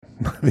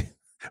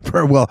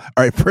Well, all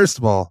right. First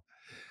of all,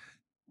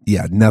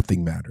 yeah,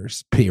 nothing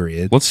matters.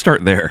 Period. Let's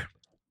start there.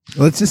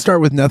 Let's just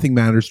start with nothing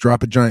matters.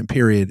 Drop a giant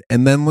period,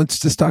 and then let's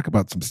just talk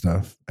about some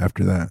stuff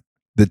after that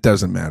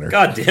doesn't matter.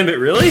 God damn it!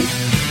 Really?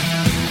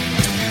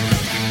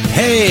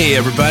 Hey,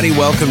 everybody.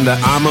 Welcome to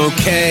I'm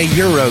Okay,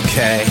 You're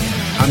Okay.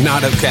 I'm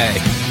not okay.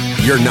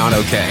 You're not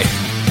okay.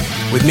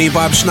 With me,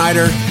 Bob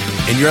Schneider,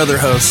 and your other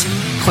host,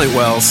 Clint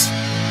Wells.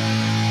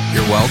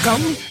 You're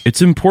welcome.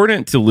 It's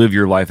important to live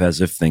your life as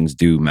if things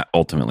do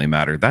ultimately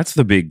matter. That's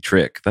the big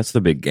trick. That's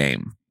the big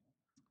game.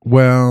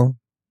 Well,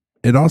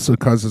 it also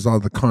causes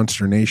all the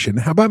consternation.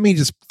 How about me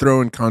just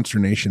throwing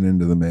consternation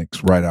into the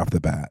mix right off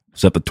the bat?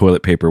 Is that the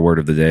toilet paper word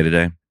of the day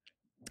today?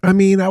 I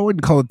mean, I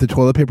wouldn't call it the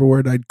toilet paper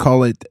word. I'd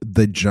call it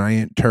the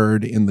giant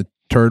turd in the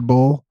turd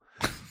bowl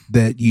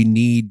that you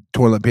need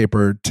toilet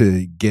paper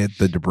to get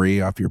the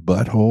debris off your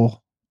butthole.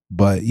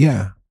 But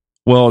yeah.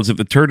 Well, is it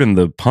the turd in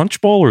the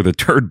punch bowl or the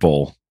turd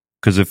bowl?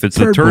 Because if it's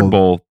the Turd turd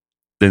bowl,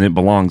 then it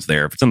belongs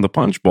there. If it's in the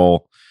punch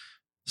bowl,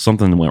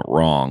 something went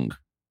wrong.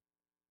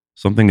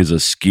 Something is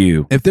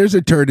askew. If there's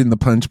a turd in the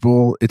punch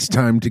bowl, it's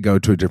time to go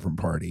to a different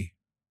party.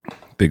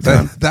 Big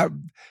time.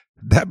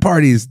 That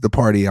party is the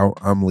party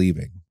I'm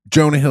leaving.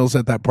 Jonah Hill's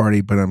at that party,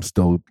 but I'm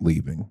still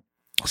leaving.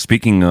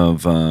 Speaking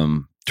of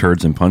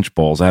turds and punch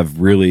bowls, I have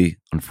really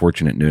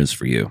unfortunate news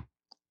for you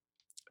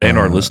and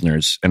our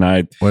listeners.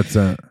 And What's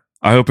that?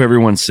 I hope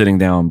everyone's sitting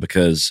down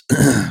because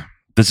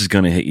this is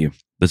going to hit you.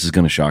 This is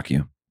going to shock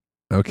you.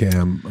 Okay,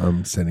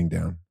 I'm sitting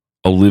down.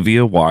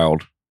 Olivia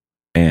Wilde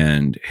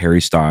and Harry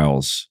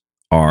Styles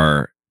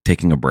are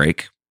taking a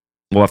break.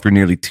 Well, after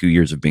nearly 2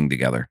 years of being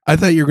together. I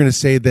thought you were going to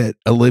say that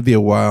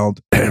Olivia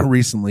Wilde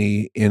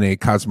recently in a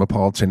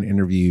Cosmopolitan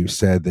interview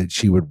said that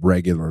she would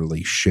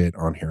regularly shit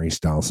on Harry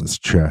Styles'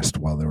 chest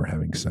while they were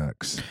having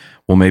sex.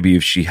 Well, maybe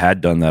if she had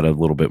done that a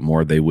little bit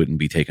more, they wouldn't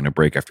be taking a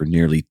break after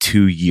nearly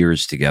 2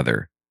 years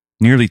together.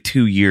 Nearly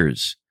 2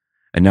 years.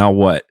 And now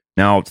what?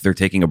 Now they're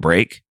taking a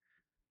break?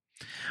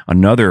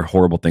 Another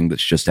horrible thing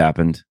that's just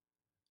happened.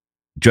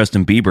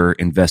 Justin Bieber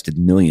invested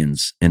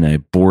millions in a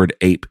Bored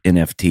Ape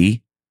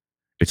NFT.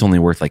 It's only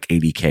worth like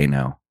 $80K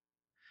now.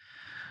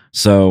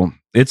 So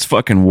it's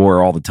fucking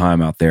war all the time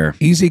out there.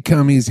 Easy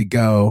come, easy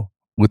go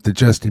with the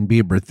Justin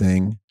Bieber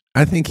thing.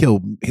 I think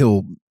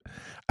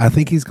I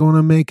think he's going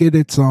to make it.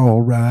 It's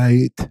all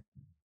right.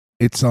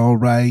 It's all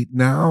right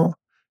now.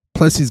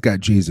 Plus he's got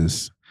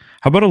Jesus.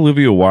 How about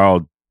Olivia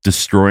Wilde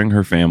destroying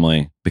her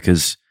family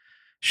because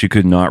she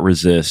could not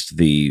resist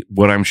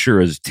what I'm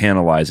sure is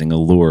tantalizing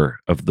allure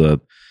of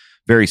the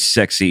very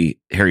sexy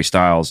Harry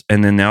Styles.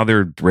 And then now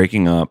they're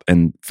breaking up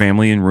and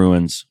family in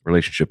ruins,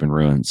 relationship in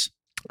ruins.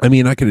 I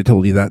mean, I could have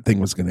told you that thing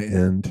was going to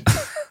end.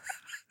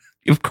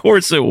 Of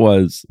course it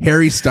was.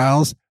 Harry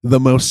Styles, the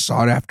most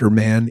sought after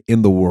man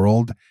in the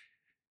world,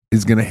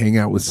 is going to hang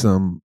out with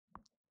some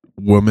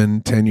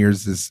woman 10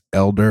 years his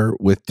elder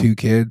with 2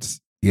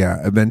 kids. Yeah,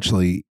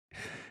 eventually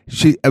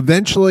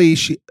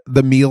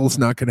the meal's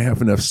not going to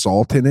have enough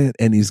salt in it,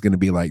 and he's going to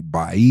be like,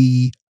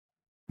 bye.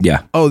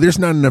 Yeah. Oh, there's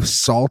not enough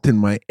salt in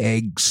my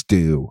egg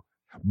stew.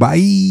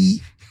 Bye.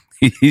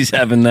 He's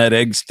having that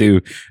egg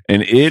stew,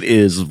 and it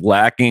is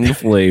lacking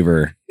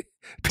flavor.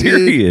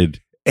 Period.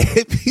 Dude,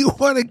 if you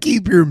want to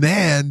keep your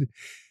man,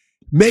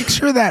 make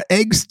sure that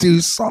egg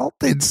stew's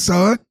salted,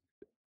 son.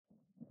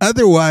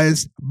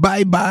 Otherwise,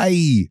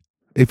 bye-bye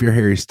if you're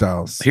Harry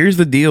Styles. Here's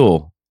the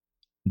deal.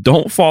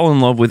 Don't fall in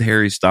love with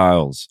Harry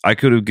Styles. I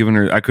could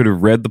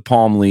have read the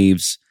palm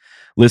leaves.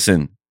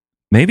 Listen,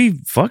 maybe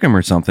fuck him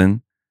or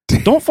something.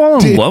 Don't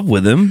fall in love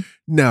with him.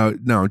 No,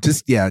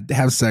 just,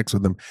 have sex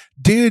with him.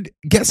 Dude,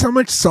 guess how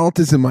much salt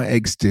is in my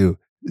egg stew?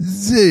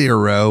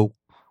 0.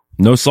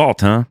 No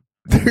salt, huh?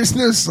 There's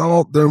no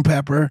salt, no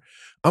pepper.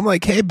 I'm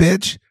like, hey,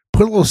 bitch,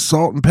 put a little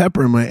salt and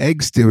pepper in my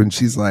egg stew. And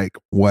she's like,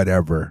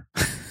 whatever.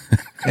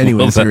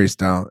 Anyways, Harry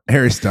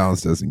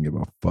Styles doesn't give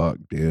a fuck,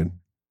 dude.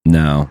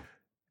 No.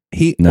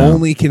 He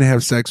only can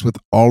have sex with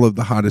all of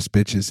the hottest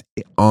bitches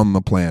on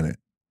the planet.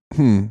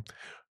 All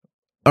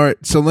right,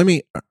 so let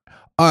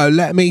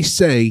me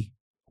see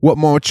what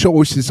my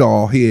choices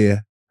are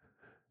here.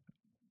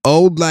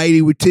 Old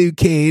lady with 2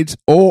 kids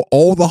or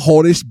all the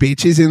hottest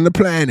bitches in the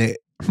planet.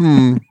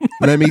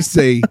 Let me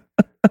see.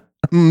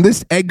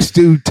 This egg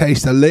stew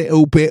tastes a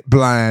little bit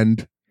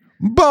bland.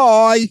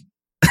 Bye.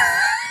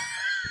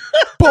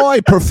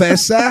 Bye,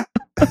 Professor.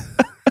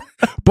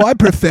 Bye,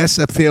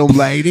 Professor Film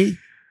Lady.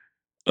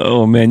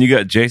 Oh, man, you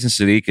got Jason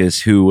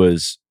Sudeikis, who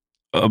was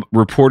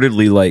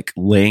reportedly like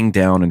laying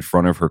down in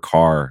front of her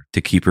car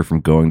to keep her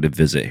from going to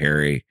visit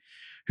Harry,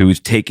 who was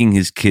taking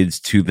his kids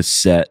to the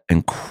set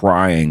and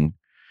crying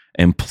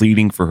and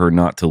pleading for her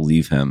not to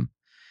leave him.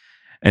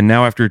 And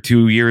now after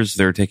 2 years,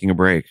 they're taking a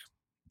break.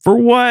 For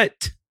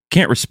what?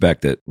 Can't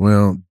respect it.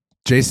 Well,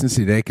 Jason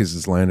Sudeikis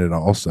has landed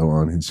also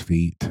on his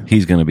feet.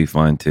 He's going to be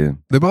fine too.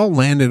 They've all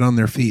landed on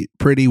their feet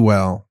pretty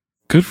well.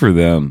 Good for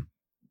them.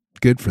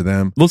 Good for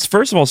them. Let's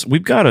first of all,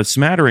 we've got a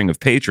smattering of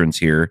patrons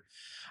here.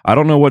 I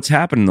don't know what's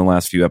happened in the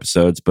last few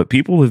episodes, but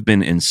people have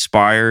been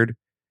inspired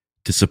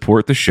to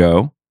support the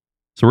show.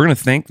 So we're going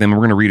to thank them. We're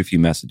going to read a few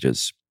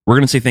messages. We're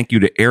going to say thank you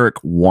to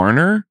Eric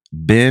Warner,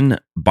 Ben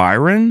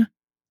Byron,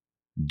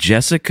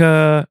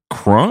 Jessica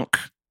Crunk,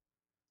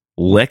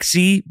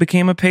 Lexi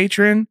became a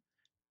patron,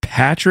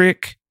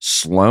 Patrick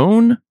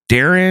Sloan,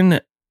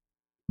 Darren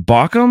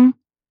Bockham,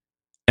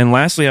 and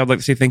lastly, I'd like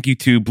to say thank you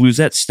to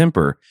Bluesette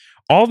Stimper.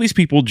 All these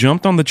people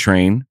jumped on the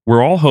train.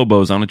 We're all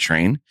hobos on a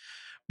train.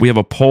 We have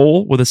a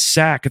pole with a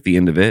sack at the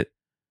end of it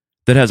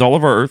that has all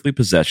of our earthly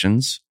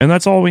possessions, and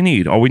that's all we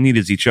need. All we need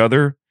is each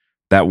other,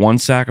 that one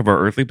sack of our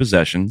earthly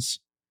possessions,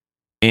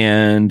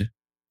 and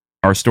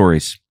our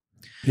stories.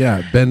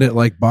 Yeah, bend it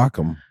like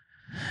Bockham.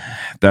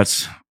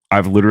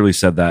 I've literally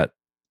said that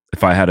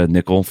if I had a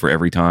nickel for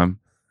every time,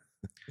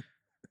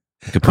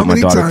 I could put my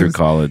daughter through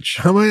college.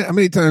 How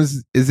many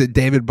times is it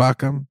David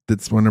Bockham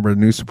that's one of our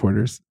new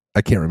supporters?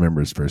 I can't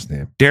remember his first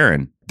name.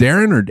 Darren.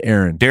 Darren or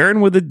Aaron?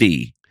 Darren with a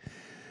D.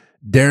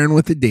 Darren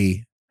with a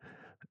D.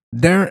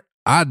 Darren,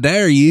 I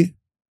dare you.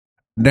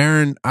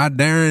 Darren, I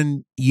dare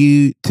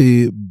you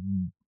to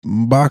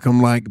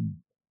Bockham like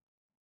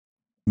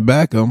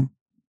Beckham.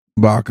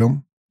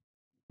 Bockham.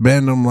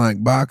 Bend them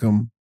like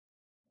Bockham.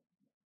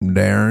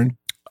 Darren.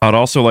 I'd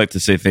also like to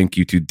say thank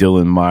you to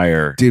Dylan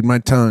Meyer. Dude, my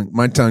tongue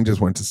just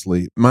went to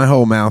sleep. My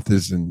whole mouth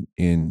is in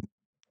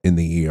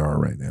the ER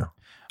right now.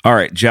 All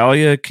right,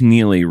 Jalia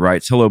Keneally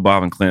writes, hello,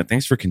 Bob and Clint.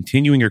 Thanks for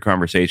continuing your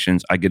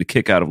conversations. I get a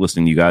kick out of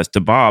listening to you guys. To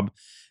Bob,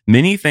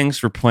 many thanks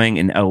for playing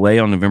in LA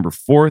on November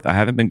 4th. I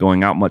haven't been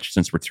going out much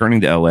since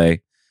returning to LA,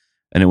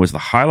 and it was the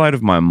highlight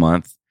of my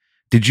month.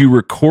 Did you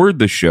record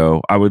the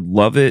show? I would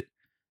love it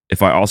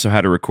if I also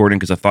had a recording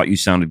because I thought you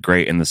sounded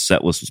great and the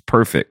set list was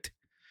perfect.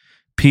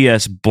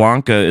 P.S.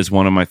 Blanca is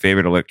one of my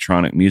favorite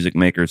electronic music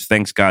makers.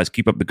 Thanks, guys.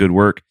 Keep up the good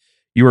work.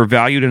 You are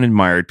valued and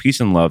admired. Peace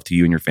and love to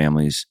you and your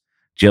families.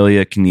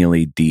 Jalia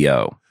Keneally,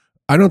 D.O.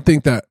 I don't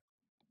think that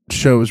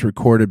show is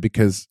recorded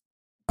because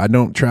I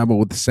don't travel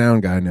with the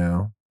sound guy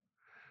now.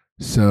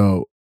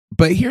 So,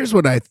 but here's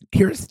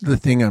the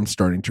thing I'm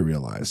starting to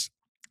realize.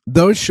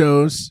 Those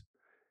shows,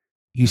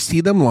 you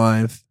see them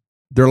live,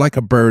 they're like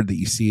a bird that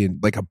you see in,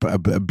 like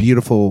a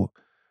beautiful,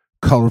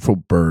 colorful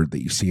bird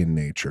that you see in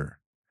nature.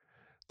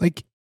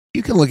 Like,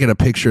 you can look at a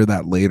picture of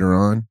that later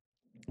on,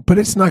 but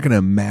it's not going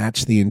to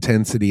match the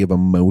intensity of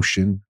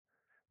emotion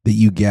that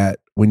you get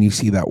when you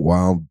see that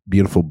wild,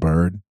 beautiful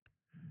bird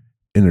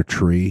in a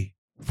tree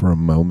for a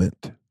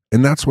moment.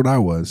 And that's what I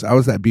was. I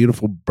was that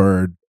beautiful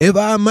bird. If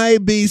I may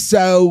be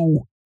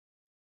so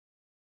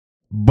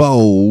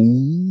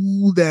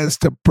bold as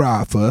to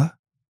proffer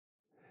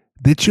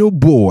that your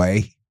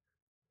boy,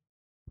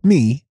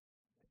 me,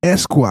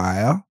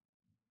 Esquire,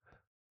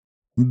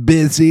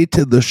 busy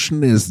to the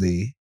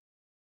schnizzy,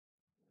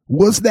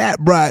 was that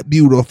bright,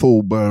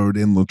 beautiful bird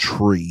in the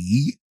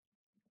tree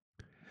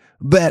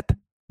that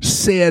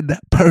said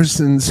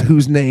persons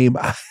whose name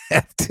I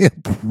have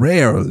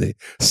temporarily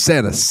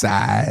set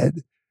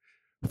aside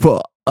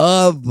for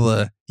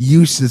other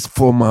uses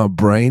for my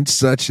brain,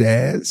 such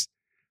as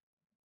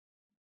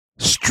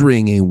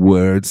stringing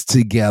words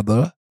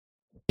together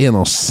in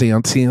a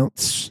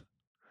sentence,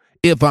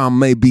 if I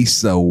may be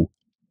so,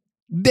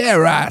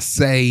 dare I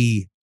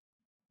say,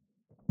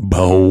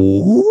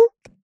 bold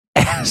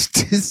as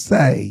to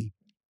say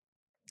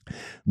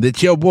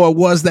that your boy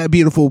was that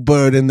beautiful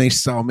bird and they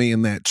saw me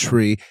in that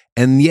tree.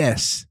 And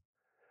yes,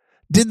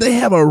 did they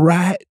have a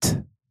right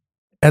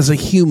as a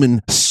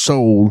human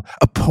soul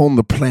upon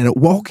the planet,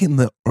 walking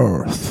the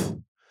earth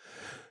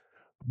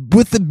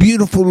with the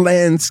beautiful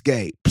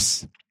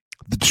landscapes,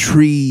 the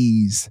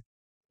trees,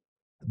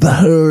 the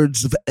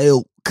herds of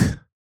elk,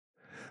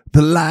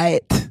 the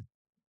light,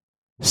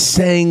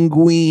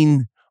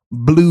 sanguine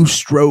blue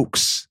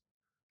strokes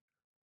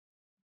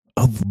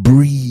of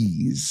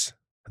breeze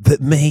that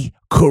may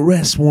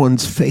caress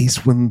one's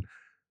face when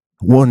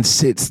one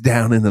sits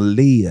down in a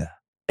lair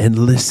and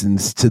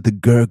listens to the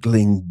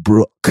gurgling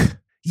brook.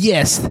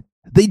 Yes,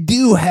 they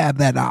do have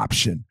that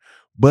option.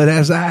 But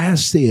as I have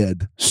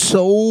said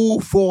so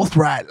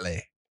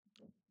forthrightly,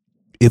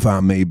 if I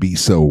may be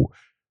so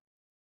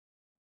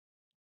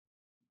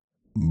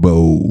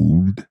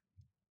bold,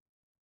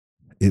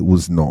 it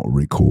was not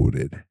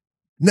recorded.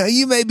 Now,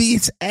 you may be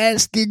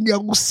asking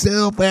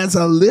yourself as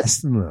a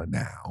listener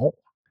now,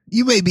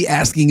 you may be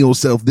asking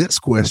yourself this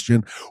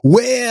question: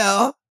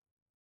 where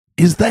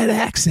is that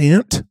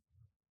accent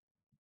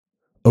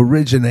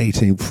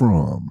originating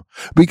from?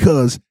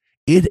 Because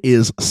it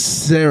is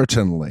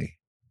certainly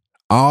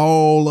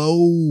all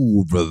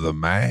over the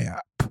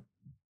map.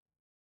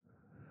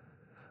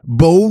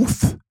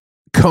 Both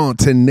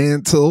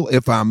continental,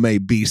 if I may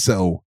be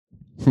so,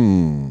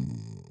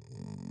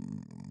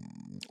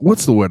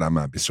 what's the word I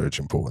might be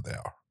searching for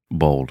there?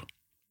 Bold.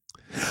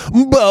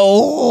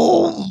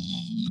 Bold,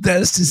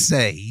 that is to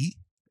say,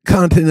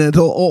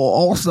 continental or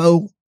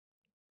also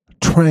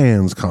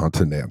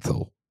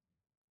transcontinental,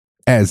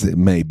 as it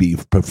may be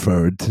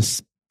preferred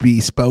to be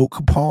spoke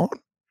upon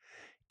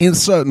in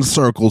certain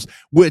circles,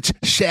 which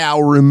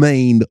shall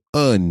remain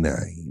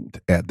unnamed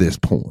at this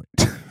point.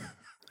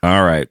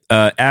 All right.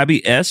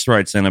 Abby S.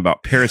 writes in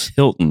about Paris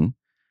Hilton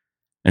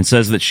and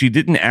says that she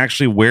didn't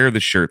actually wear the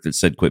shirt that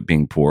said "Quit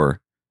Being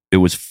Poor." it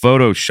was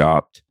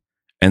photoshopped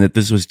and that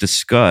this was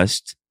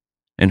discussed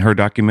in her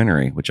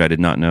documentary, which I did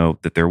not know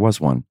that there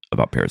was one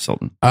about Paris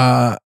Hilton.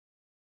 And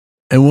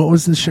what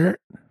was the shirt?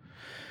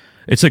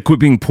 It's like quit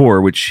being poor,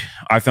 which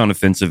I found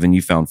offensive and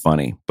you found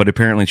funny, but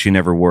apparently she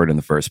never wore it in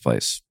the first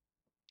place.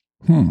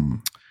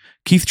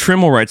 Keith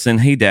Trimmel writes in,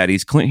 hey,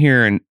 daddies, Clint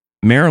here in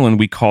Maryland,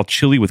 we call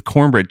chili with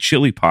cornbread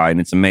chili pie, and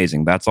it's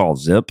amazing. That's all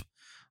zip.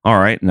 All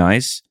right,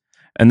 nice.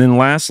 And then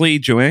lastly,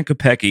 Joanne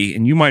Kopecky,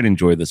 and you might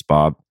enjoy this,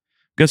 Bob.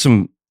 Got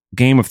some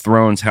Game of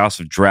Thrones, House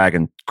of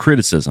Dragon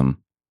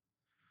criticism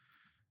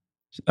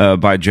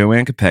by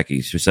Joanne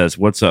Kopecky. She says,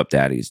 what's up,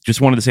 daddies? Just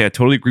wanted to say I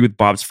totally agree with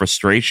Bob's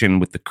frustration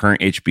with the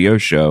current HBO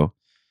show.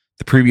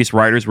 The previous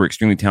writers were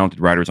extremely talented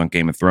writers on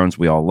Game of Thrones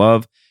we all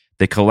love.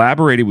 They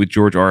collaborated with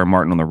George R. R.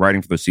 Martin on the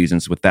writing for those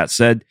seasons. With that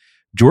said,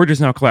 George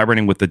is now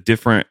collaborating with a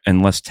different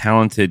and less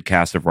talented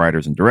cast of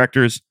writers and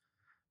directors.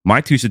 My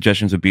two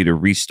suggestions would be to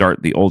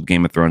restart the old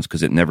Game of Thrones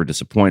because it never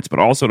disappoints, but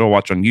also to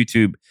watch on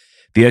YouTube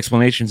the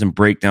explanations and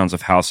breakdowns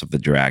of House of the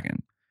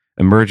Dragon.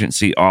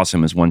 Emergency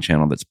Awesome is one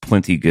channel that's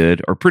plenty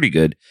good or pretty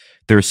good.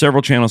 There are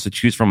several channels to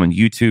choose from on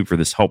YouTube for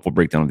this helpful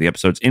breakdown of the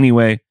episodes.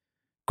 Anyway,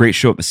 great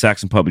show at the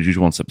Saxon Pub as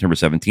usual on September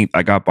 17th.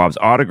 I got Bob's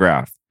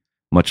autograph.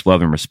 Much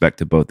love and respect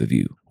to both of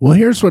you. Well,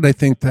 here's what I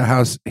think the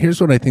House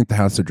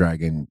of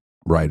Dragon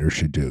writer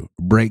should do: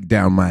 break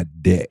down my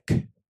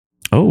dick.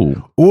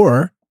 Oh,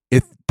 or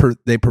if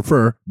they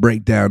prefer,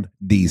 break down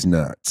D's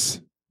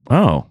nuts.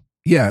 Oh,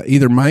 yeah,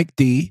 either Mike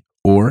D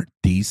or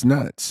D's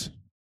nuts.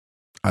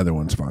 Either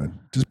one's fine.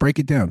 Just break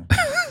it down.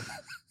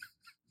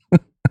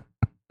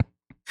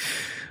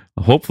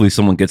 Hopefully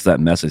someone gets that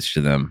message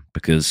to them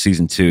because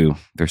season 2,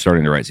 they're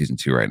starting to write season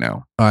 2 right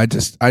now. I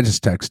just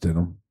texted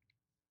them.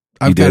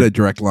 I've got a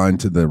direct line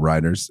to the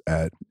writers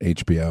at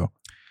HBO.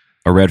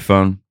 A red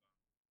phone?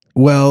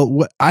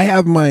 Well, I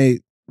have my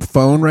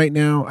phone right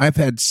now. I've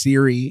had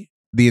Siri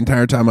the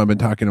entire time I've been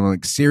talking to him.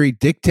 Like, Siri,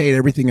 dictate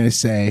everything I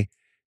say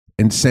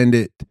and send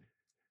it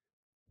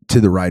to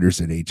the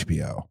writers at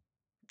HBO.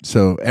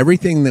 So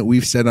everything that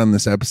we've said on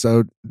this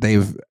episode,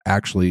 they've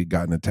actually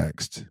gotten a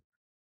text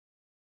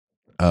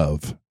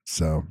of.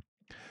 So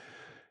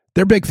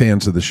they're big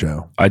fans of the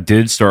show. I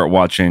did start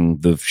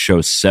watching the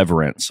show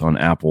Severance on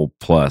Apple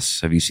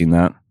Plus. Have you seen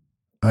that?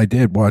 I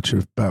did watch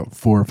about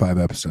 4 or 5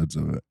 episodes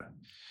of it.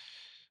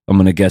 I'm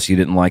going to guess you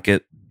didn't like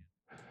it.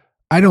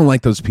 I don't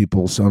like those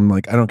people, so I'm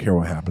like, I don't care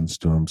what happens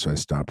to them, so I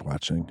stopped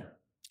watching.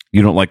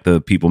 You don't like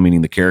the people,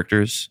 meaning the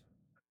characters?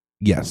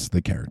 Yes,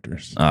 the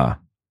characters.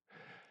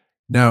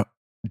 Now,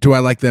 do I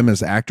like them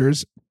as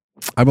actors?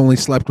 I've only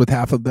slept with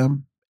half of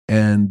them,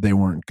 and they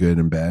weren't good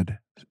in bed,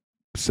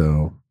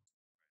 so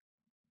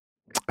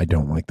I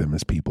don't like them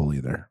as people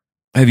either.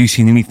 Have you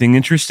seen anything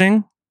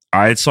interesting?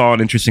 I saw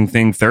an interesting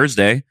thing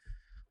Thursday.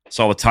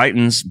 Saw the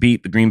Titans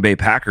beat the Green Bay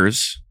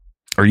Packers.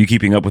 Are you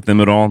keeping up with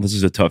them at all? This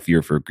is a tough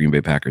year for Green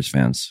Bay Packers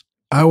fans.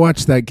 I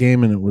watched that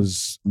game and it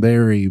was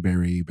very,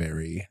 very,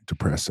 very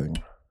depressing.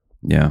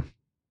 Yeah.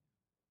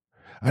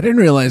 I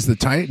didn't realize the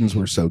Titans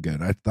were so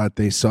good. I thought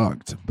they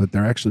sucked, but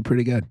they're actually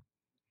pretty good.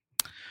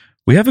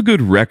 We have a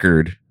good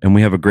record and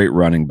we have a great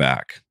running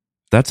back.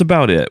 That's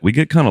about it. We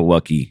get kind of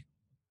lucky.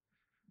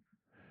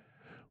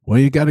 Well,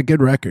 you got a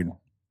good record.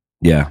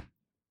 Yeah.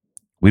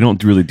 We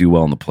don't really do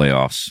well in the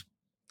playoffs.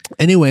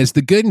 Anyways,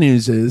 the good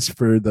news is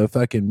for the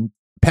fucking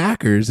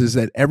Packers is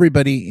that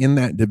everybody in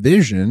that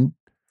division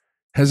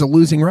has a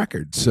losing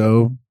record.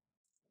 So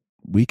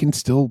we can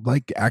still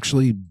like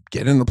actually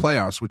get in the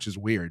playoffs, which is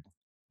weird.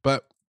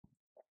 But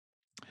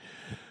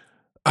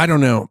I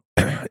don't know.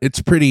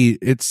 It's pretty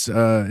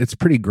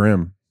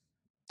grim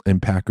in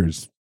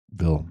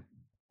Packersville.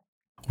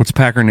 What's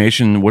Packer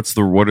Nation? What's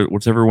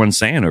everyone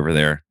saying over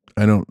there?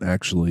 I don't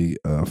actually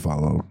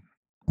follow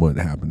what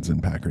happens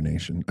in Packer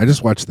Nation. I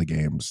just watch the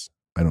games.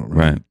 I don't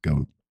really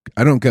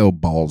I don't go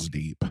balls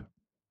deep.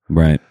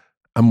 Right.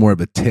 I'm more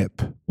of a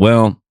tip.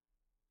 Well,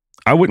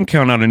 I wouldn't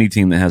count out any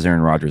team that has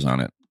Aaron Rodgers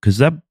on it because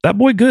that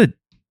boy good.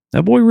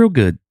 That boy real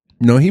good.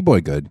 No, he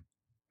boy good.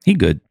 He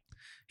good.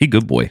 He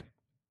good boy.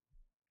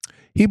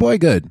 He boy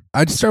good.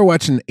 I just started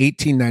watching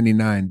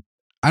 1899.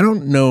 I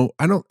don't know.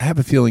 I don't have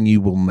a feeling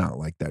you will not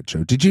like that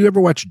show. Did you ever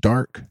watch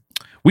Dark?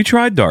 We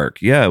tried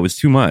Dark. Yeah, it was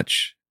too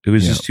much. It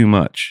was just too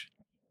much.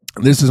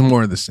 This is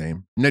more of the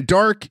same. Now,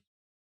 Dark,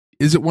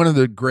 is it one of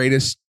the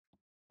greatest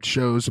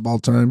shows of all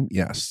time?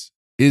 Yes.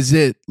 Is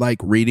it like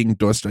reading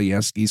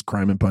Dostoevsky's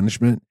Crime and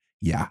Punishment?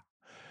 Yeah.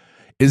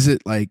 Is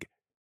it like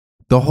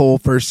the whole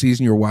first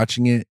season you're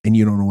watching it and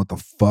you don't know what the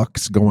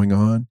fuck's going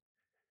on?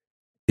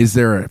 Is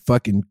there a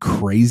fucking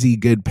crazy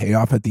good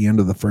payoff at the end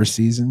of the first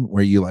season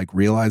where you like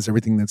realize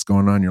everything that's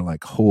going on? You're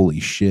like, holy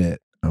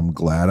shit, I'm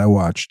glad I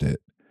watched it.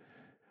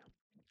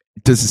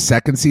 Does the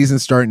second season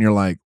start and you're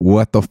like,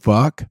 what the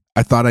fuck?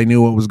 I thought I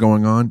knew what was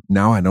going on.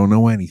 Now I don't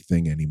know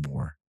anything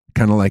anymore.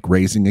 Kind of like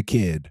raising a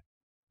kid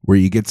where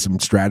you get some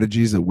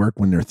strategies that work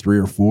when they're 3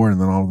 or 4.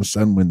 And then all of a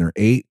sudden when they're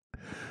 8,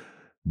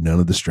 none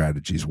of the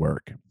strategies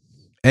work.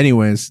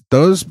 Anyways,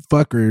 those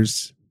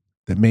fuckers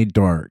that made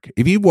Dark.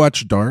 If you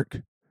watched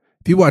Dark,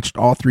 if you watched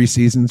all 3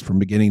 seasons from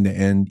beginning to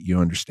end, you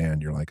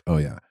understand. You're like, oh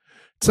yeah.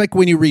 It's like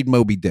when you read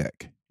Moby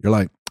Dick. You're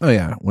like, oh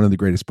yeah, one of the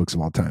greatest books of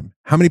all time.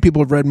 How many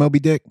people have read Moby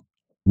Dick?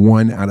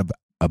 1 out of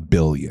a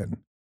billion.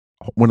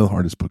 One of the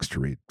hardest books to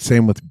read.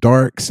 Same with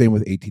Dark, same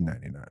with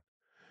 1899.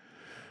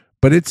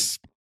 But it's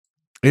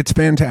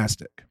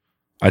fantastic.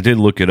 I did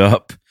look it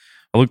up.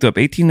 I looked up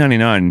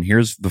 1899, and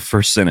here's the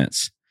first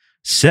sentence.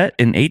 Set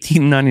in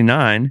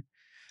 1899,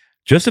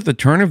 just at the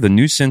turn of the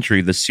new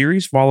century, the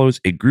series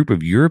follows a group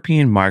of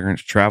European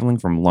migrants traveling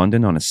from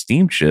London on a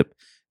steamship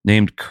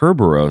named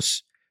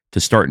Kerberos to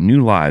start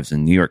new lives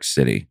in New York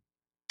City.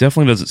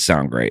 Definitely doesn't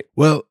sound great.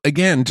 Well,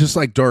 again, just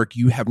like Dark,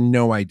 you have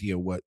no idea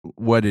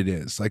what it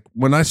is. Like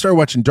when I started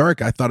watching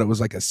Dark, I thought it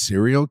was like a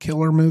serial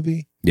killer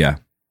movie. Yeah.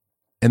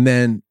 And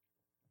then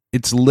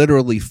it's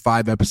literally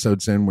 5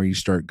 episodes in where you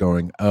start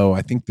going, oh,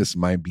 I think this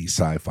might be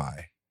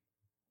sci-fi.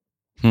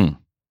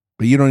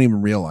 But you don't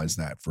even realize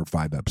that for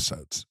 5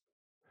 episodes.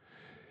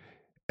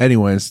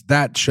 Anyways,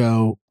 that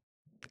show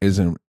is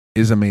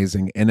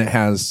amazing. And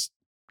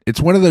it's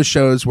one of those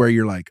shows where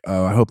you're like,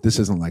 oh, I hope this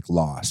isn't like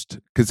Lost.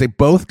 Because they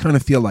both kind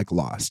of feel like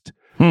Lost.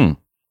 Now,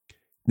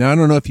 I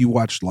don't know if you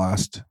watched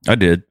Lost. I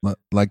did.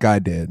 Like I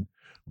did.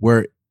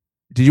 Did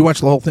you watch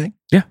the whole thing?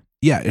 Yeah.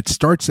 Yeah, it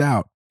starts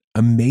out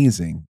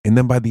amazing. And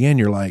then by the end,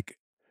 you're like,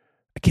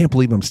 I can't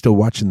believe I'm still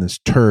watching this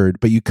turd.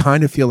 But you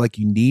kind of feel like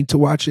you need to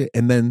watch it.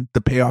 And then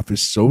the payoff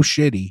is so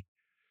shitty.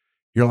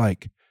 You're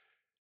like,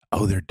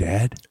 oh, they're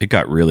dead? It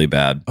got really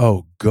bad.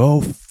 Oh,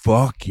 go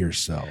fuck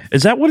yourself.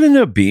 Is that what it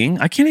ended up being?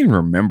 I can't even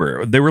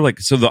remember. They were like,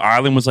 so the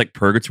island was like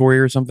purgatory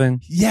or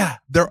something? Yeah,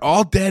 they're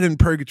all dead in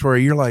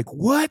purgatory. You're like,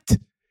 what?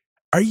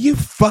 Are you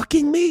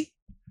fucking me?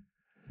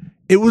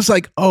 It was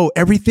like, oh,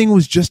 everything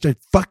was just a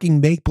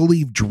fucking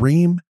make-believe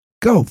dream.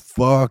 Go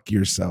fuck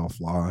yourself,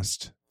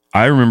 Lost.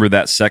 I remember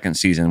that second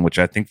season, which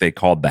I think they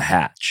called The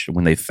Hatch,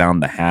 when they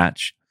found The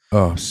Hatch.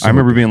 Oh, so I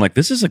remember being like,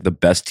 this is like the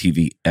best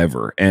TV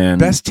ever. And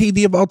best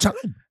TV of all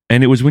time.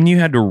 And it was when you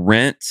had to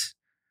rent.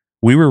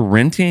 We were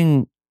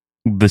renting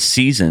the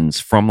seasons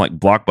from like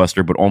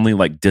Blockbuster, but only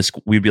like disc.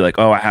 We'd be like,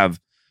 oh, I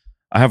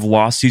have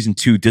Lost season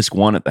 2, disc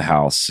 1 at the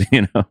house.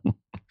 You know,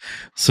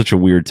 such a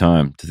weird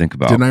time to think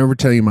about. Didn't I ever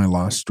tell you my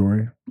Lost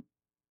story?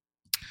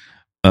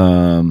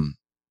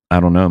 I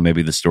don't know.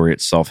 Maybe the story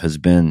itself has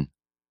been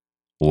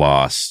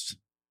lost.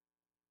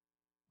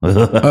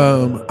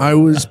 I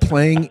was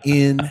playing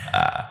in.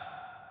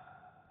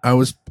 I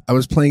was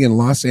playing in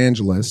Los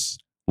Angeles.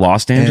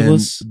 Los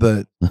Angeles?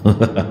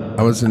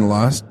 I was in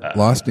Los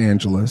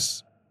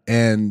Angeles,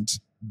 and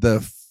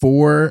the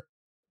 4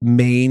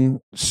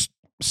 main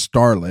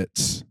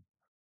starlets,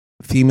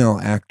 female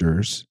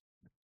actors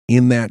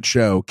in that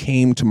show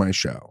came to my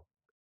show.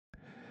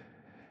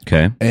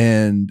 Okay.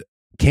 And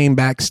came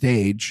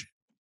backstage,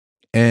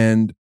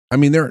 and I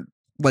mean, they're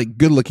like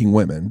good-looking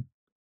women,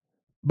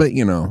 but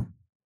you know,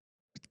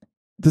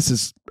 this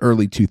is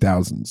early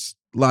 2000s.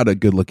 A lot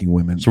of good-looking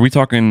women. So are we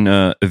talking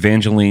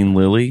Evangeline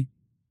Lilly?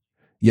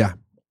 Yeah,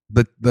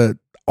 the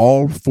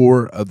all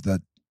 4 of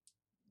the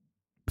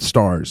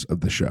stars of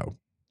the show.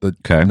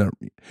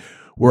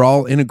 We're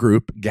all in a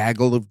group,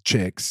 gaggle of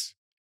chicks,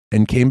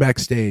 and came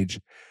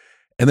backstage,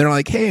 and they're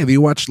like, "Hey, have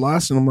you watched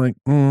Lost?" And I'm like,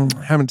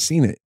 "Haven't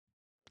seen it."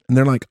 And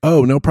they're like,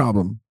 "Oh, no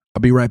problem.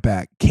 I'll be right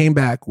back." Came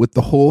back with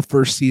the whole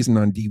first season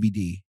on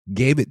DVD,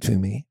 gave it to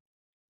me,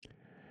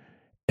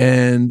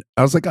 and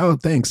I was like, "Oh,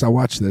 thanks. I'll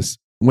watch this."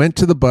 Went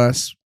to the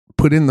bus,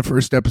 put in the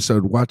first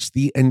episode, watched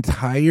the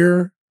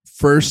entire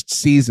first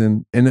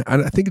season, and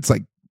I think it's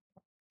like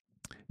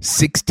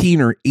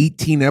 16 or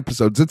 18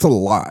 episodes. It's a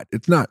lot.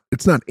 It's not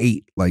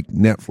 8 like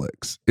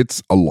Netflix.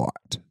 It's a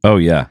lot. Oh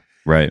yeah,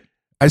 right.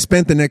 I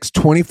spent the next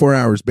 24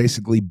 hours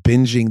basically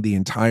binging the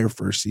entire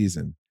first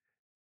season,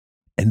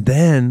 and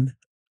then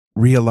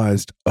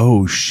realized,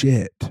 oh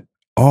shit,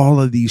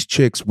 all of these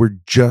chicks were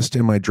just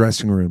in my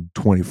dressing room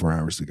 24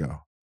 hours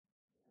ago.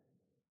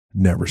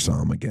 Never saw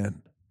them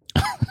again.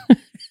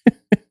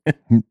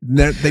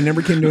 They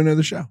never came to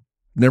another show.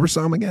 Never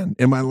saw them again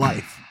in my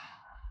life.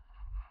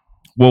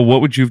 Well, what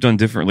would you have done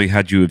differently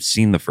had you have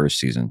seen the first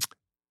season?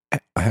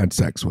 I had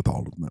sex with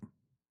all of them.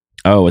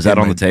 Oh, is that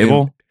on the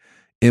table?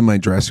 In my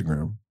dressing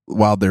room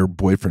while their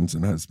boyfriends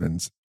and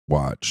husbands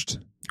watched.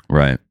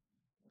 Right.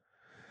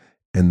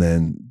 And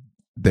then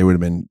they would have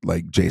been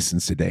like Jason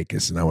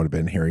Sudeikis, and I would have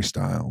been Harry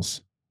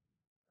Styles.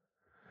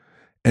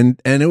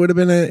 And it would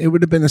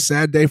have been a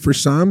sad day for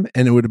some,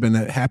 and it would have been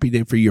a happy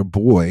day for your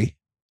boy.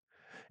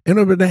 And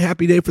it would have been a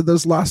happy day for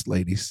those lost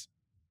ladies.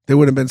 They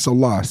would have been so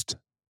lost.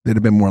 They'd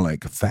have been more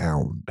like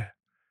found.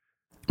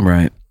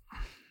 Right.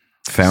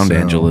 Found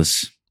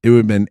Angeles. It would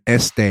have been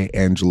Este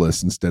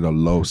Angeles instead of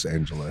Los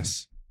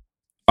Angeles.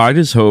 I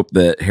just hope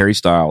that Harry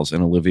Styles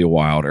and Olivia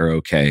Wilde are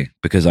okay,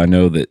 because I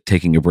know that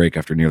taking a break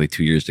after nearly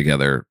 2 years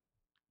together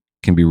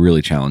can be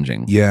really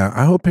challenging. Yeah,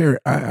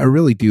 I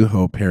really do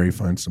hope Harry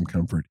finds some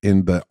comfort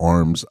in the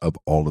arms of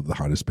all of the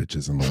hottest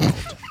bitches in the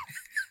world.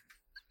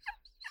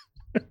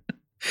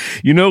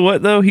 You know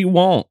what, though? He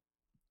won't.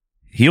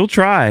 He'll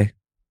try,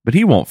 but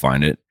he won't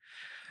find it.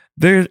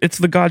 It's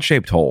the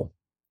God-shaped hole.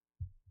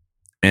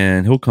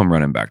 And he'll come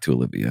running back to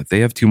Olivia.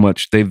 They have too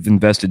much. They've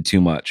invested too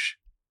much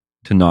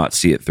to not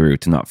see it through,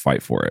 to not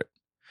fight for it.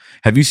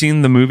 Have you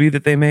seen the movie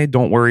that they made,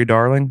 Don't Worry,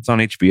 Darling? It's on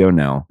HBO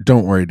now.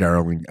 Don't Worry,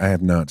 Darling. I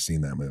have not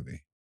seen that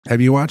movie.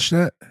 Have you watched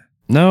that?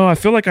 No, I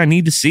feel like I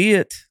need to see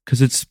it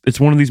because it's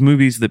one of these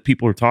movies that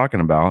people are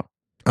talking about.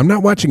 I'm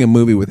not watching a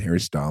movie with Harry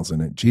Styles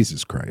in it.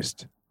 Jesus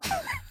Christ.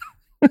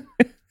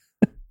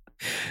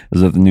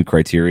 Is that the new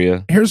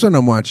criteria? Here's what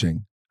I'm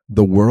watching.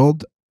 The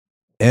World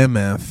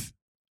MF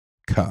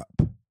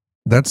Cup.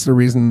 That's the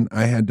reason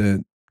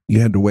you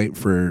had to wait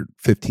for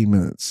 15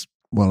 minutes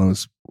while I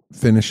was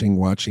finishing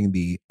watching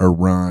the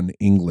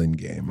Iran-England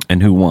game.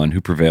 And who won?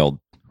 Who prevailed?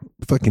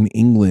 Fucking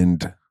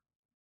England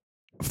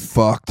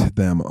fucked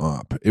them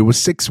up. It was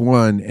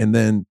 6-1, and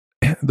then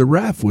the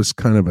ref was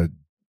kind of a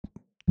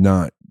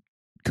not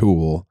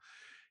cool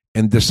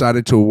and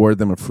decided to award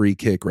them a free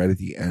kick right at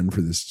the end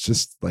for this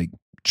just like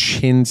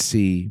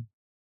chintzy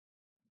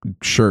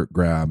shirt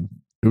grab.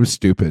 It was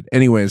stupid.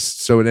 Anyways,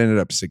 so it ended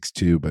up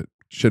 6-2, but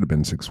should have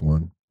been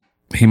 6-1.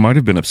 He might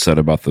have been upset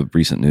about the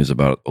recent news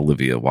about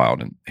Olivia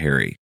Wilde and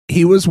Harry.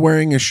 He was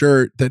wearing a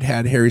shirt that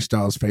had Harry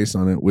Styles' face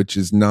on it, which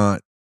is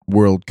not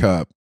World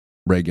Cup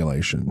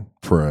regulation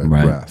for a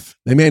ref.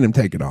 They made him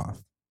take it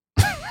off.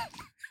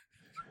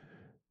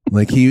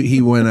 Like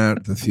he went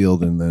out the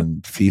field and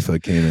then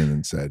FIFA came in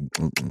and said,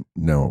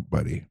 "No,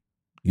 buddy,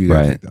 you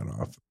gotta take that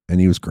off." And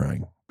he was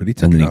crying, but he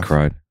took it off. And then he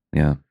cried.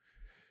 Yeah.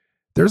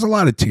 There's a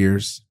lot of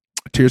tears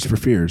for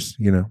fears,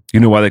 you know. You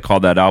know why they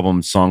called that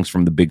album Songs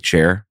from the Big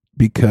Chair?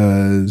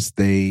 Because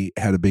they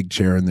had a big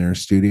chair in their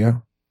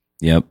studio.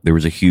 Yep. There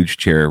was a huge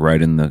chair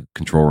right in the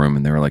control room,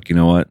 and they were like, you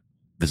know what?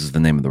 This is the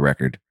name of the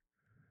record.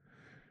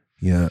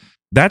 Yeah.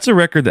 That's a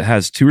record that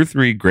has 2 or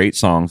 3 great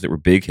songs that were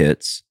big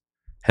hits.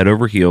 Head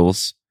Over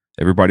Heels,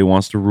 Everybody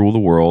Wants to Rule the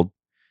World,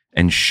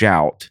 and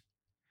Shout.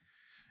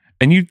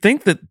 And you'd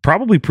think that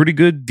probably pretty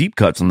good deep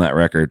cuts on that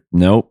record.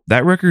 Nope.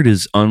 That record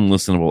is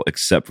unlistenable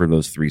except for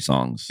those 3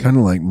 songs. Kind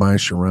of like My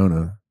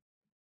Sharona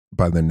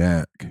by the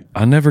Knack.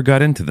 I never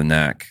got into the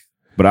Knack,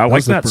 but I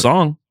like that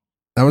song.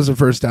 That was the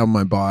first album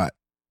I bought.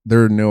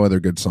 There are no other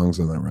good songs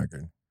on that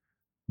record.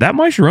 That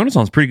My Sharona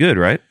song's pretty good,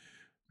 right?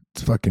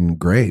 It's fucking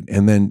great.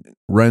 And then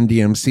Run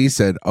DMC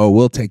said, "Oh,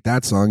 we'll take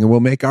that song and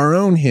we'll make our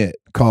own hit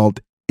called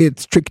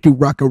It's Tricky to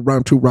Rock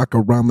Around.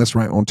 That's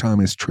right on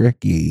time is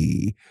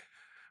tricky."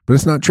 But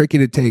it's not tricky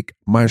to take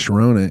My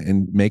Sharona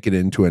and make it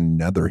into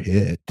another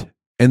hit.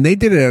 And they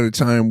did it at a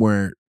time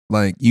where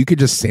like you could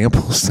just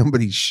sample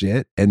somebody's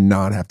shit and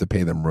not have to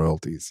pay them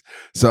royalties.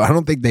 So I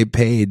don't think they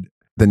paid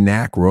the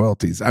Knack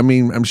royalties. I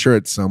mean, I'm sure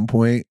at some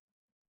point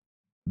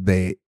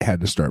they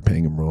had to start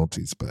paying him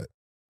royalties, but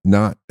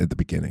not at the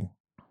beginning.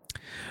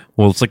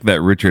 Well, it's like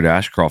that Richard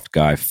Ashcroft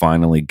guy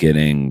finally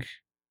getting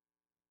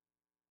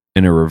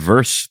in a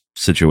reverse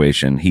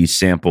situation. He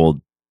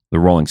sampled the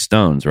Rolling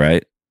Stones,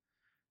 right?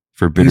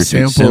 For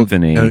Bittersweet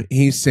Symphony.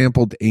 He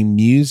sampled a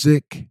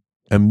Muzak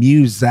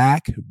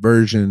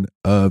version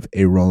of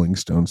a Rolling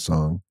Stone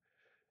song.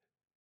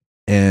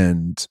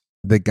 And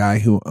the guy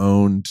who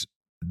owned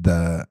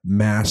the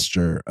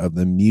master of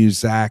the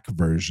Muzak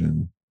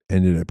version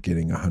ended up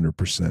getting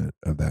 100%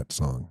 of that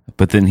song.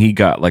 But then he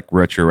got like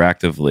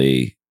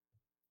retroactively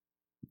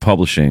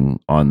publishing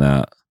on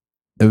that.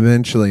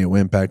 Eventually it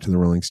went back to the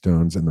Rolling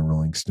Stones, and the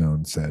Rolling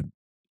Stones said,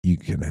 "You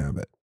can have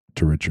it,"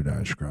 to Richard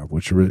Ashcroft,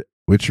 which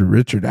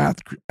Richard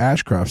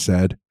Ashcroft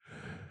said,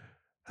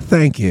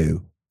 "Thank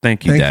you.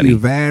 Thank you, Thank Daddy. you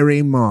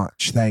very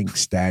much.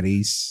 Thanks,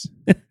 daddies.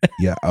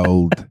 you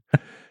old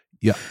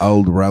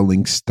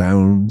Rolling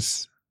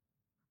Stones."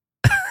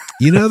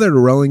 You know that a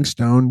Rolling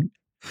Stone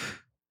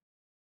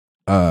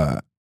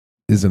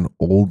is an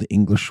old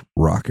English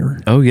rocker?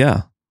 Oh,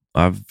 yeah.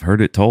 I've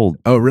heard it told.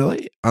 Oh,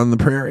 really? On the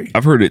prairie?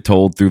 I've heard it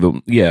told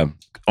through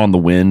on the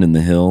wind and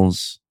the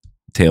hills.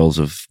 Tales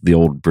of the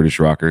old British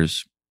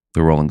rockers,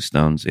 the Rolling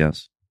Stones,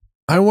 yes.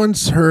 I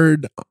once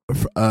heard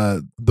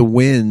The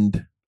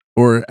Wind,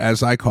 or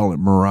as I call it,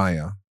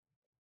 Mariah,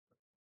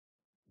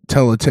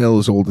 tell a tale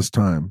as old as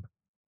time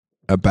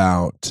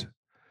about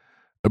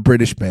a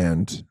British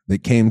band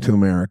that came to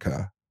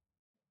America,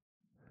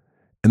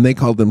 and they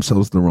called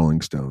themselves the Rolling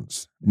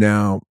Stones.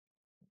 Now,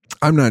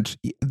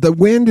 The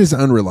Wind is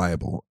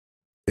unreliable.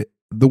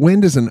 The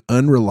Wind is an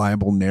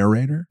unreliable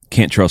narrator.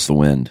 Can't trust the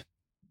wind.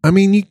 I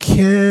mean, you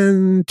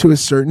can to a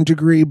certain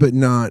degree, but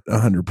not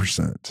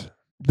 100%.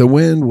 The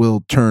wind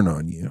will turn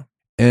on you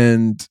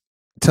and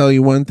tell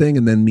you one thing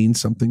and then mean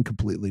something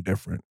completely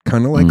different.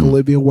 Kind of like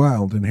Olivia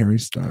Wilde and Harry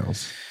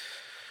Styles.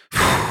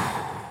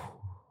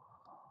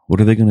 What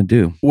are they going to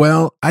do?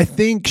 Well, I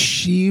think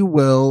she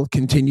will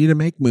continue to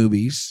make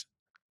movies,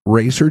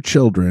 raise her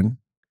children.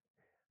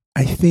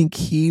 I think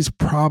he's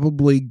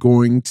probably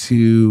going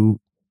to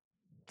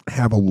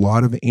have a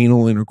lot of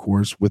anal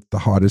intercourse with the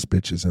hottest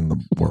bitches in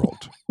the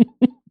world.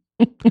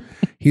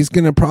 He's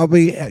going to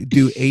probably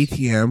do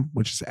ATM,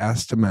 which is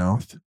ass to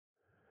mouth,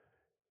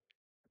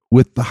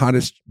 with the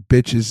hottest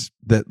bitches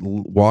that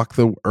walk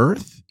the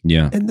earth.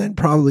 Yeah. And then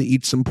probably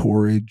eat some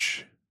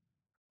porridge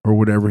or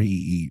whatever he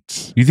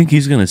eats. You think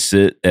he's going to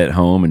sit at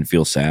home and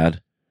feel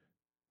sad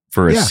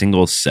for a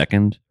single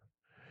second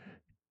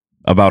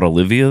about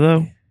Olivia,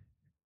 though?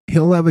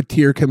 he'll have a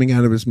tear coming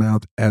out of his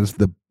mouth as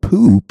the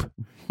poop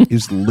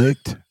is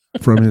licked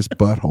from his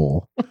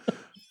butthole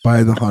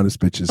by the hottest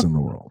bitches in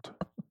the world.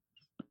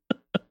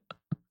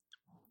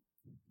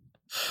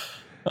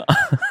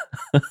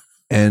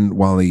 And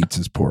while he eats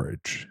his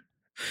porridge.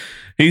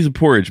 He's a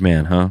porridge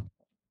man, huh?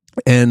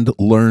 And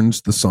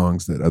learns the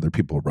songs that other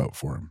people wrote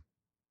for him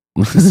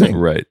to sing.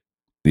 Right.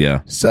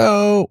 Yeah.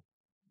 So,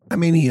 I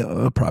mean,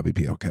 he'll probably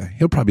be okay.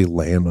 He'll probably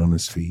land on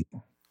his feet.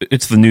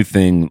 It's the new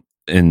thing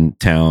in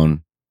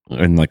town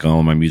and like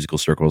all my musical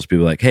circles.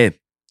 People are like, hey,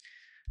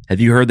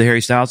 have you heard the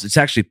Harry Styles? It's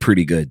actually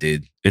pretty good,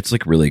 dude. It's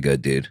like really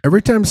good, dude.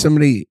 Every time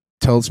somebody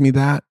tells me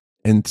that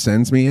and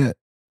sends me it,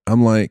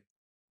 I'm like,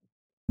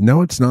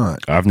 no, it's not.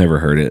 I've never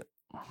heard it.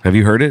 Have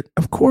you heard it?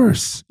 Of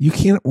course. You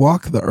can't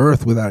walk the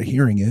earth without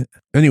hearing it.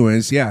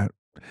 Anyways, yeah.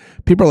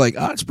 People are like,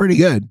 oh, it's pretty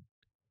good.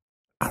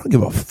 I don't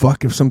give a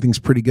fuck if something's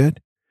pretty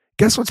good.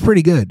 Guess what's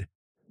pretty good?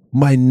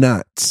 My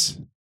nuts.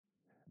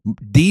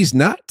 These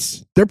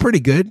nuts, they're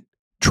pretty good.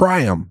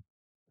 Try them.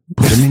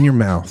 Put them in your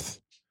mouth.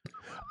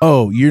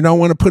 Oh, you don't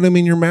want to put them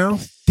in your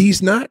mouth?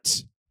 These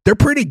nuts, they're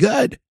pretty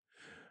good.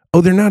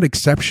 Oh, they're not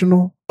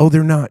exceptional. Oh,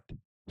 they're not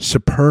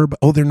superb.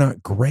 Oh, they're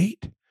not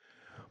great.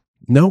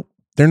 Nope.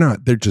 They're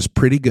not. They're just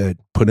pretty good.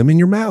 Put them in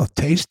your mouth.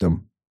 Taste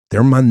them.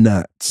 They're my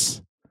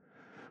nuts.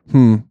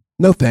 No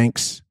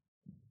thanks.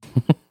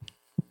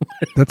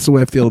 That's the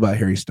way I feel about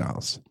Harry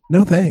Styles.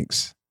 No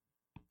thanks.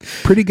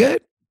 Pretty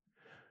good.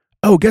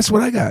 Oh, guess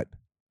what I got?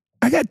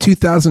 I got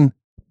 2,000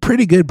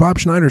 pretty good Bob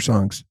Schneider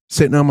songs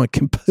sitting on my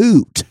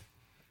compute.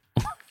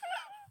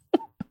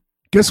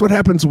 Guess what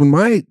happens when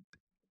my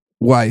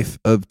wife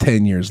of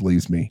 10 years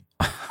leaves me?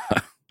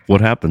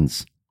 What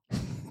happens?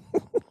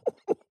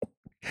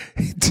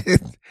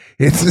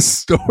 It's a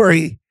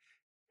story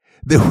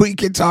that we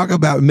can talk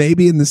about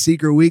maybe in the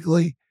Secret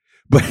Weekly,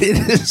 but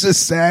it is a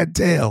sad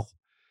tale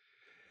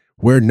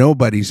where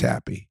nobody's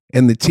happy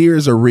and the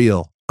tears are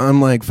real.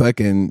 Unlike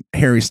fucking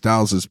Harry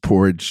Styles'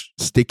 porridge,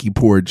 sticky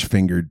porridge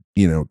fingered,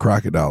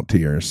 crocodile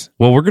tears.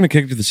 Well, we're going to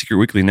kick to the Secret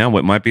Weekly now.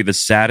 What might be the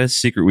saddest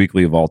Secret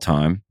Weekly of all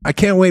time? I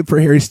can't wait for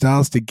Harry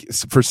Styles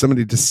for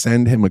somebody to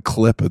send him a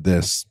clip of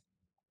this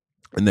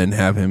and then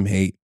have him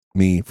hate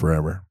me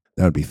forever.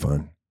 That would be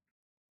fun.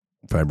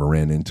 If I ever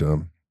ran into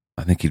him.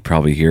 I think he'd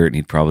probably hear it and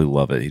he'd probably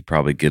love it. He'd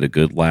probably get a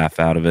good laugh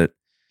out of it.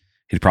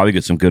 He'd probably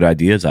get some good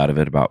ideas out of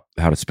it about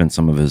how to spend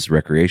some of his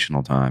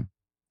recreational time.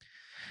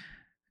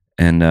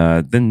 And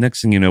then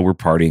next thing you know, we're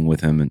partying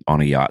with him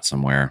on a yacht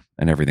somewhere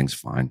and everything's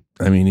fine.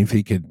 I mean, if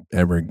he could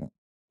ever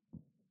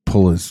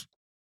pull his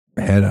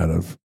head out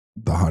of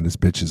the hottest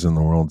bitches in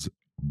the world's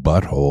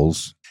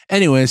buttholes.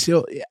 Anyways,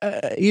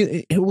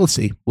 we'll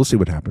see. We'll see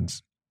what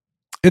happens.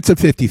 It's a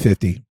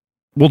 50-50.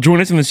 Well,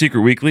 join us in the Secret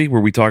Weekly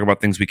where we talk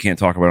about things we can't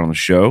talk about on the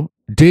show.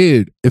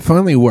 Dude, it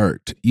finally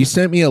worked. You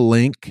sent me a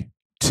link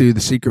to the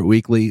Secret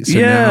Weekly.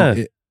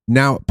 So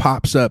now it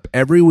pops up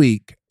every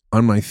week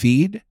on my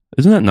feed.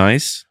 Isn't that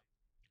nice?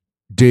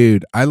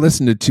 Dude, I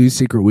listened to 2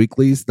 Secret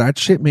Weeklies. That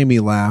shit made me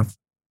laugh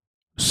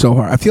so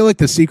hard. I feel like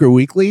the Secret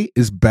Weekly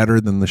is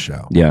better than the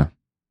show. Yeah.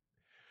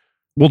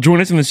 Well,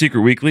 join us in the Secret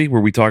Weekly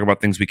where we talk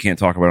about things we can't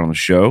talk about on the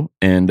show.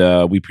 And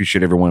we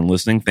appreciate everyone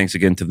listening. Thanks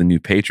again to the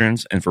new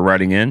patrons and for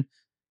writing in.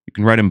 You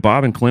can write in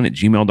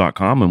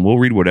bobandclint@gmail.com and we'll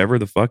read whatever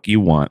the fuck you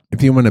want.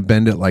 If you want to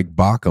bend it like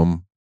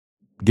Bauckham,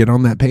 get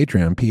on that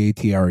Patreon,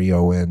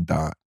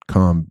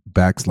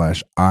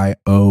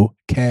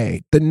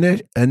 patreon.com/IOK.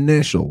 The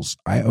initials,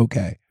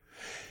 IOK.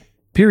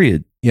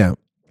 Period. Yeah.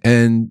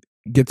 And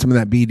get some of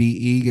that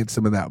BDE, get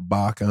some of that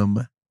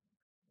Bauckham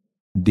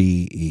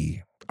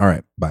DE. All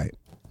right. Bye.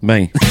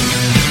 Bye.